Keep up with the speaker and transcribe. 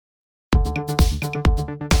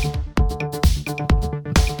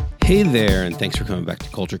Hey there, and thanks for coming back to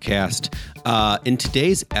CultureCast. In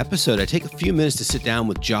today's episode, I take a few minutes to sit down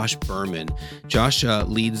with Josh Berman. Josh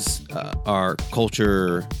leads our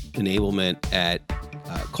culture enablement at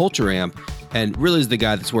CultureAmp, and really is the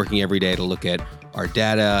guy that's working every day to look at our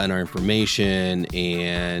data and our information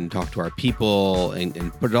and talk to our people and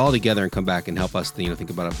put it all together and come back and help us think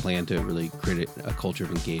about a plan to really create a culture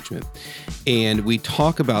of engagement. And we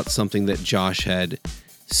talk about something that Josh had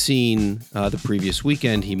seen the previous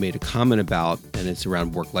weekend. He made a comment about, and it's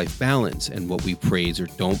around work-life balance and what we praise or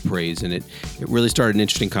don't praise. And it really started an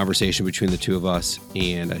interesting conversation between the two of us.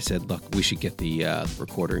 And I said, look, we should get the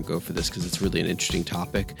recorder and go for this because it's really an interesting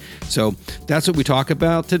topic. So that's what we talk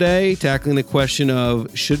about today, tackling the question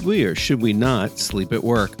of should we or should we not sleep at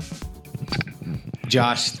work?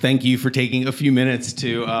 Josh, thank you for taking a few minutes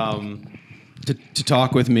to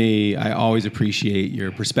talk with me. I always appreciate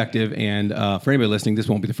your perspective. And for anybody listening, this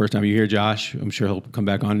won't be the first time you hear Josh. I'm sure he'll come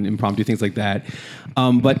back on impromptu things like that.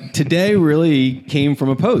 But today really came from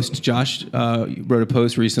a post. Josh wrote a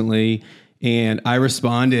post recently, and I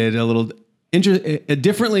responded a little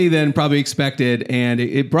differently than probably expected. And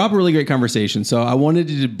it brought up a really great conversation. So I wanted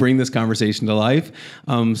to bring this conversation to life.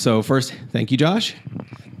 So first, thank you, Josh.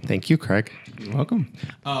 Thank you, Craig. You're welcome.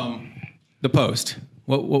 The post.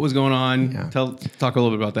 What was going on? Yeah. Talk a little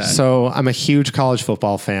bit about that. So I'm a huge college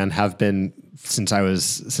football fan, have been since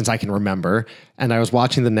I can remember. And I was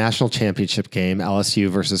watching the national championship game, LSU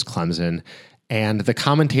versus Clemson. And the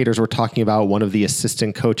commentators were talking about one of the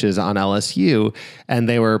assistant coaches on LSU, and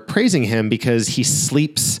they were praising him because he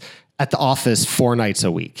sleeps at the office 4 nights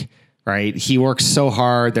a week, right? He works so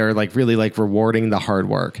hard. They're really rewarding the hard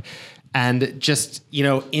work. And just,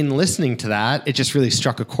 in listening to that, it just really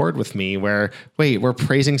struck a chord with me where, wait, we're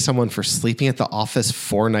praising someone for sleeping at the office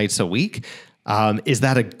 4 nights a week. Is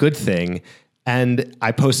that a good thing? And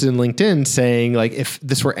I posted in LinkedIn saying, if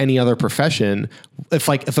this were any other profession, if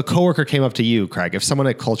a coworker came up to you, Craig, if someone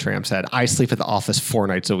at CultureAmp said, I sleep at the office 4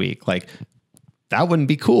 nights a week, that wouldn't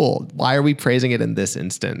be cool. Why are we praising it in this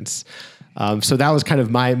instance? So that was kind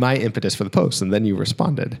of my impetus for the post. And then you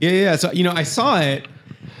responded. Yeah. So, I saw it.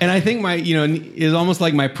 And I think it's almost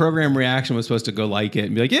like my program reaction was supposed to go like it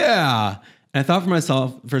and be like, yeah. And I thought for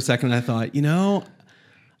myself for a second, I thought,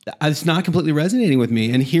 it's not completely resonating with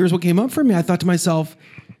me. And here's what came up for me. I thought to myself,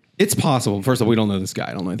 it's possible. First of all, we don't know this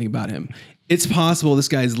guy. I don't know anything about him. It's possible this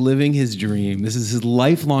guy is living his dream. This is his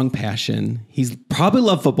lifelong passion. He's probably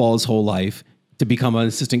loved football his whole life to become an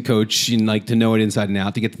assistant coach and to know it inside and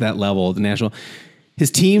out, to get to that level, the national.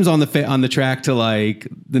 His team's on the track to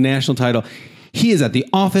the national title. He is at the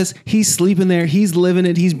office. He's sleeping there. He's living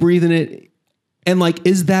it. He's breathing it. And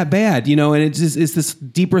is that bad? And it's this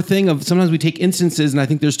deeper thing of sometimes we take instances, and I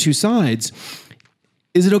think there's two sides.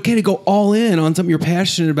 Is it okay to go all in on something you're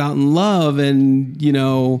passionate about and love? And,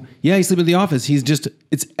 he's sleeping at the office.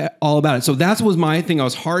 It's all about it. So that was my thing. I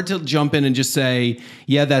was hard to jump in and just say,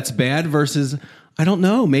 yeah, that's bad versus, I don't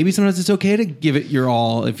know. Maybe sometimes it's okay to give it your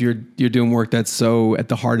all if you're doing work that's so at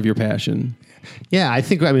the heart of your passion. Yeah, I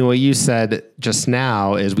think, what you said just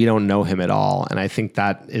now is we don't know him at all. And I think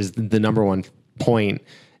that is the number one point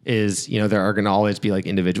is, there are going to always be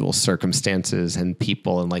individual circumstances and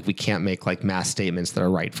people, and we can't make mass statements that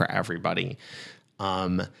are right for everybody.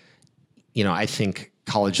 I think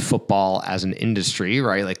college football as an industry,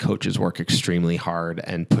 right? Coaches work extremely hard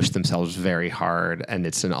and push themselves very hard, and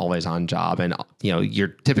it's an always on job. And, you're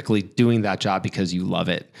typically doing that job because you love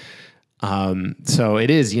it. So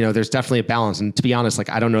it is, there's definitely a balance. And to be honest,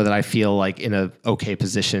 I don't know that I feel in a okay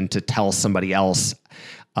position to tell somebody else,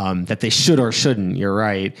 that they should or shouldn't. You're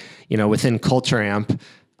right. Within CultureAmp,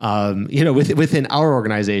 within our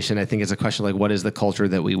organization, I think it's a question what is the culture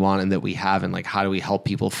that we want and that we have, and how do we help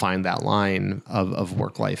people find that line of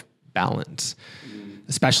work-life balance,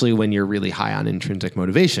 especially when you're really high on intrinsic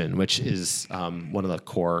motivation, which is, one of the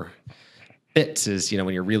core bits is,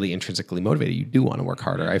 when you're really intrinsically motivated, you do want to work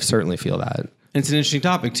harder. I certainly feel that. And it's an interesting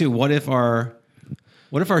topic too. What if our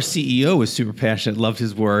CEO was super passionate, loved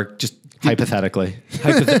his work, just hypothetically,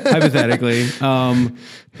 and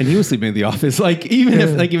he was sleeping at the office,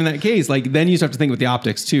 even that case, then you start to think about the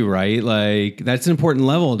optics too, right? That's an important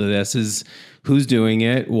level to this is who's doing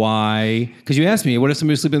it, why? Because you asked me, what if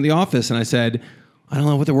somebody's sleeping in the office? And I said, I don't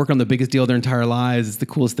know what they're working on, the biggest deal of their entire lives. It's the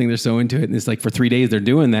coolest thing. They're so into it. And it's for 3 days they're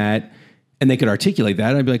doing that. And they could articulate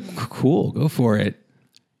that. I'd be like, cool, go for it.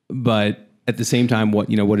 But at the same time, what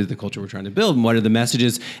is the culture we're trying to build, and what are the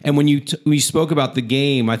messages? And when you spoke about the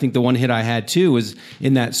game, I think the one hit I had too was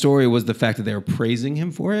in that story was the fact that they were praising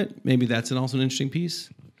him for it. Maybe that's also an interesting piece.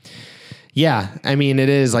 Yeah. I mean, it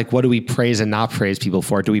is like, what do we praise and not praise people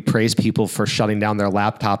for? Do we praise people for shutting down their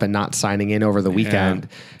laptop and not signing in over the weekend?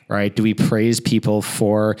 Right? Do we praise people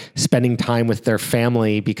for spending time with their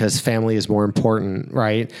family because family is more important?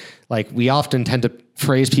 Right? Like, we often tend to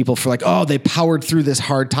praise people for like, oh, they powered through this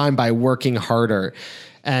hard time by working harder.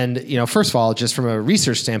 And, first of all, just from a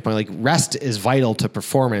research standpoint, like, rest is vital to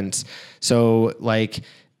performance. So like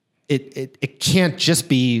it can't just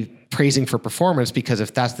be praising for performance, because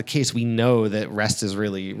if that's the case, we know that rest is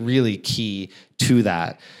really, really key to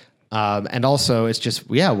that. And also it's just,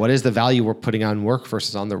 what is the value we're putting on work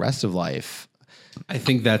versus on the rest of life? I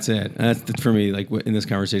think that's it. And that's for me, like in this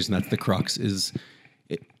conversation, that's the crux is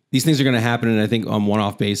these things are going to happen. And I think on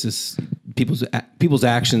one-off basis, people's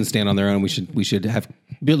actions stand on their own. We should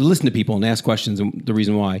be able to listen to people and ask questions and the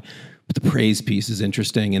reason why. But the praise piece is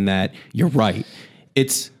interesting in that you're right.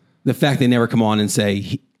 It's the fact they never come on and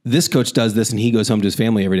say, this coach does this and he goes home to his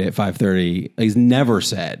family every day at 5:30. He's never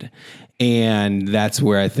said. And that's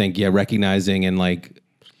where I think, recognizing and like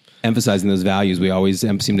emphasizing those values, we always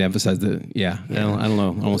seem to emphasize I don't know. I don't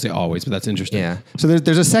want to say always, but that's interesting. Yeah. So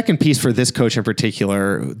there's a second piece for this coach in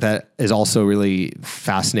particular that is also really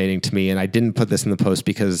fascinating to me. And I didn't put this in the post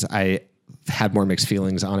because I had more mixed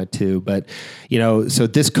feelings on it too. But, so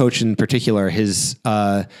this coach in particular, his,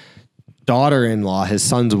 daughter-in-law, his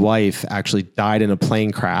son's wife, actually died in a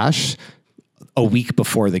plane crash a week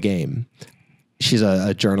before the game. She's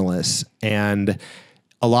a journalist, and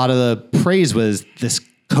a lot of the praise was this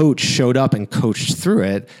coach showed up and coached through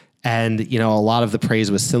it. And, a lot of the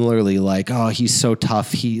praise was similarly like, oh, he's so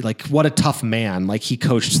tough. What a tough man. Like, he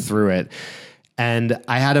coached through it. And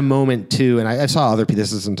I had a moment too, and I saw other people,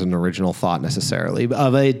 this isn't an original thought necessarily,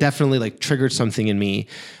 but it definitely like triggered something in me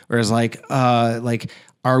where it's like,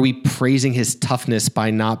 are we praising his toughness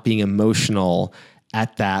by not being emotional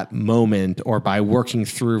at that moment or by working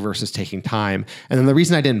through versus taking time? And then the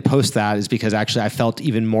reason I didn't post that is because actually I felt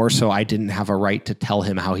even more so I didn't have a right to tell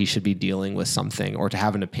him how he should be dealing with something or to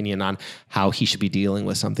have an opinion on how he should be dealing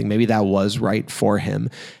with something. Maybe that was right for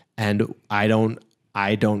him. And I don't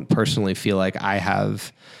personally feel like I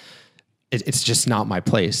have... It's just not my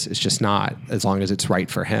place. It's just not, as long as it's right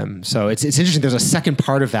for him. So it's interesting. There's a second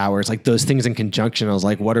part of that where it's like those things in conjunction. I was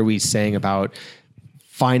like, what are we saying about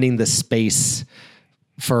finding the space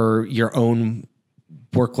for your own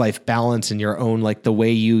work-life balance and your own, like the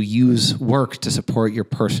way you use work to support your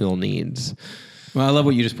personal needs? Well, I love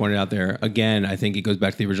what you just pointed out there. Again, I think it goes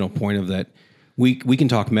back to the original point of that we can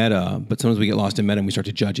talk meta, but sometimes we get lost in meta and we start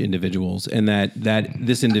to judge individuals. And that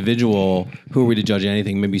this individual, who are we to judge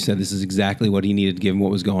anything? Maybe said this is exactly what he needed given what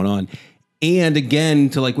was going on. And again,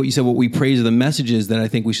 to like what you said, what we praise are the messages that I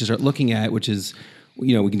think we should start looking at, which is,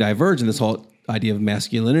 we can diverge in this whole idea of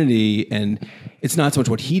masculinity. And it's not so much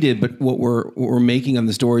what he did, but what we're making on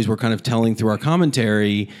the stories we're kind of telling through our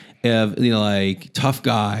commentary of, like tough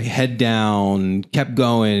guy, head down, kept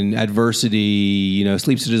going, adversity,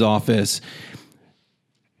 sleeps at his office.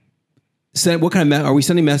 What kind of are we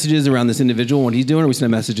sending messages around this individual, what he's doing, or are we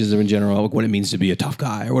sending messages in general, like what it means to be a tough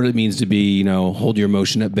guy, or what it means to be, hold your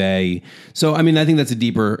emotion at bay? So, I mean, I think that's a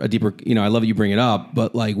deeper, I love that you bring it up,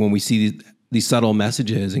 but like when we see these subtle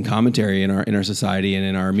messages and commentary in our society and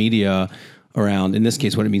in our media around, in this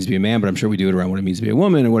case, what it means to be a man, but I'm sure we do it around what it means to be a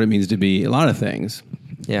woman and what it means to be a lot of things.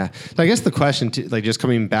 Yeah. So I guess the question, like just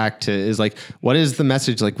coming back to, is like, what is the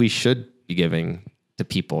message like we should be giving to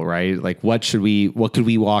people, right? Like what could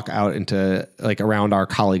we walk out into like around our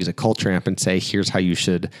colleagues at Culture Amp and say, here's how you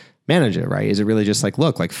should manage it, right? Is it really just like,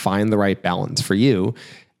 look, like find the right balance for you,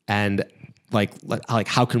 and like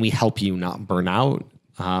how can we help you not burn out?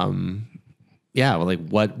 Like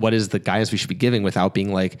what is the guidance we should be giving without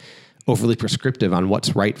being like overly prescriptive on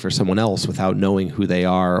what's right for someone else without knowing who they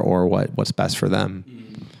are or what's best for them?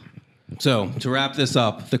 So to wrap this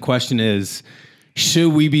up, the question is,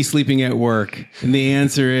 should we be sleeping at work? And the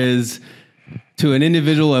answer is, to an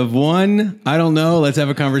individual of one, I don't know. Let's have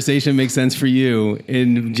a conversation. Makes sense for you.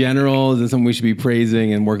 In general, is it something we should be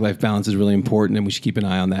praising? And work-life balance is really important, and we should keep an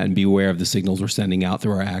eye on that and be aware of the signals we're sending out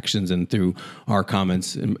through our actions and through our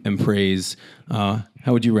comments and praise. How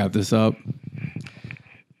would you wrap this up?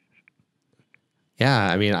 Yeah,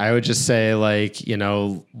 I mean, I would just say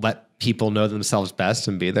let people know themselves best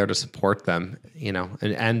and be there to support them,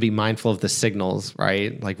 and be mindful of the signals,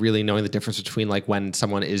 right? Like really knowing the difference between like when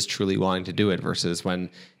someone is truly wanting to do it versus when,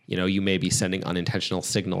 you may be sending unintentional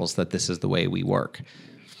signals that this is the way we work.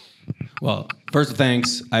 Well, first,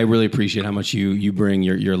 thanks. I really appreciate how much you bring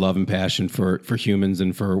your love and passion for humans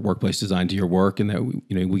and for workplace design to your work, and that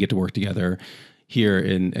we get to work together here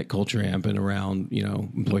at Culture Amp and around,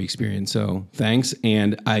 employee experience. So thanks.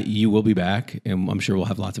 And you will be back, and I'm sure we'll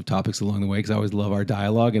have lots of topics along the way because I always love our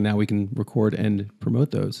dialogue, and now we can record and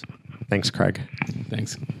promote those. Thanks, Craig.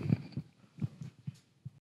 Thanks.